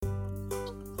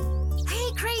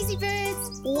crazy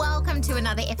birds! Welcome to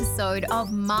another episode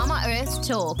of Mama Earth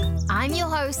Talk. I'm your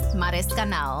host, Mariska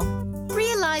Nel.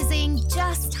 Realizing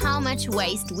just how much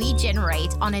waste we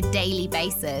generate on a daily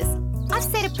basis, I've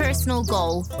set a personal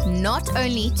goal not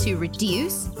only to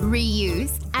reduce,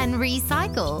 reuse, and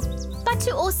recycle, but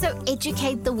to also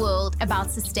educate the world about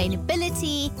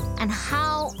sustainability and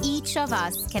how each of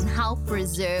us can help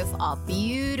preserve our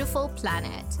beautiful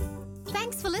planet.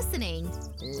 Thanks for listening.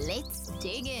 Let's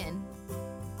dig in.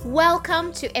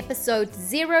 Welcome to episode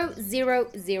 000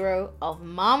 of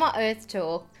Mama Earth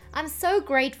Talk. I'm so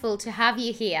grateful to have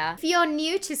you here. If you're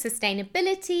new to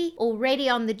sustainability, already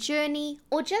on the journey,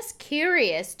 or just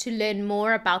curious to learn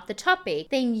more about the topic,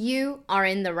 then you are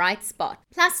in the right spot.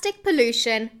 Plastic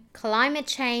pollution, climate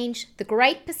change, the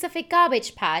Great Pacific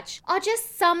Garbage Patch are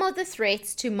just some of the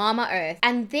threats to Mama Earth,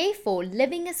 and therefore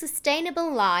living a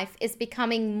sustainable life is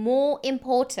becoming more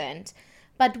important.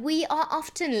 But we are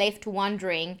often left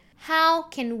wondering, how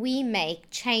can we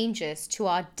make changes to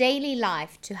our daily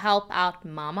life to help out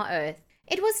Mama Earth?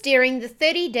 It was during the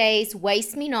 30 Days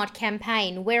Waste Me Not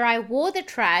campaign where I wore the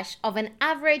trash of an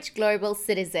average global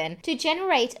citizen to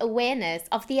generate awareness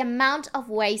of the amount of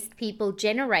waste people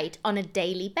generate on a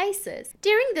daily basis.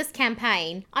 During this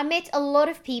campaign, I met a lot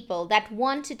of people that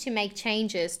wanted to make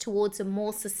changes towards a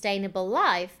more sustainable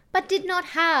life, but did not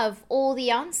have all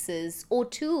the answers or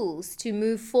tools to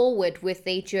move forward with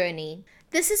their journey.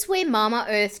 This is where Mama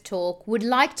Earth Talk would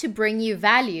like to bring you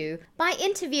value by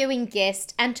interviewing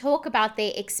guests and talk about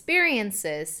their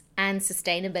experiences and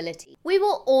sustainability. We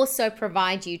will also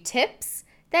provide you tips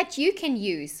that you can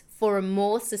use for a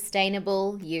more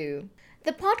sustainable you.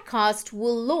 The podcast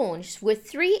will launch with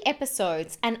 3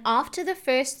 episodes, and after the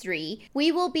first 3,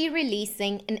 we will be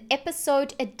releasing an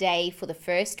episode a day for the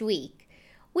first week.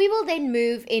 We will then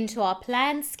move into our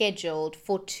planned schedule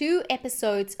for 2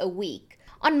 episodes a week.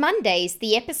 On Mondays,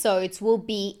 the episodes will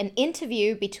be an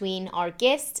interview between our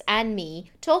guests and me,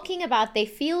 talking about their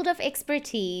field of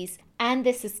expertise and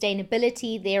the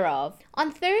sustainability thereof.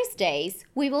 On Thursdays,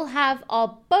 we will have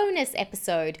our bonus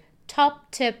episode,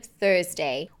 Top Tip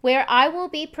Thursday, where I will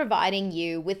be providing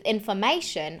you with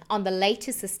information on the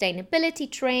latest sustainability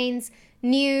trends,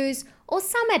 news, or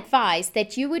some advice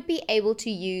that you would be able to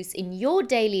use in your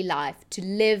daily life to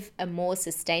live a more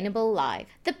sustainable life.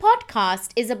 The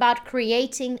podcast is about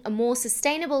creating a more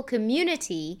sustainable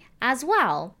community as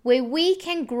well, where we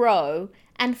can grow.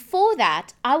 And for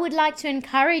that, I would like to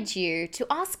encourage you to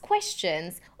ask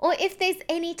questions, or if there's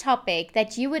any topic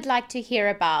that you would like to hear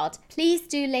about, please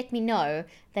do let me know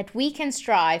that we can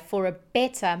strive for a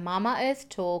better Mama Earth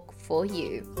Talk for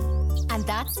you. And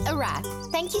that's a wrap.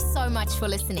 Thank you so much for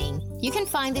listening. You can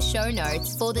find the show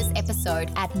notes for this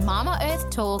episode at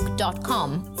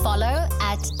mamaearthtalk.com. Follow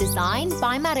at Design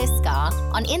by Mariska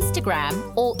on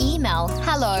Instagram or email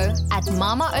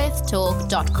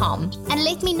hello@mamaearthtalk.com and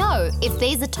let me know if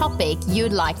there's a topic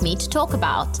you'd like me to talk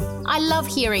about. I love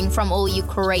hearing from all you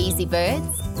crazy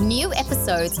birds. New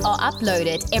episodes are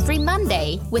uploaded every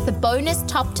Monday with a bonus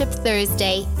Top Tip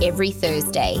Thursday every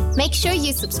Thursday. Make sure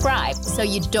you subscribe so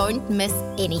you don't miss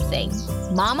anything.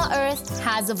 Mama Earth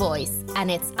has a voice, and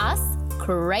it's us,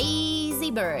 crazy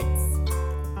birds.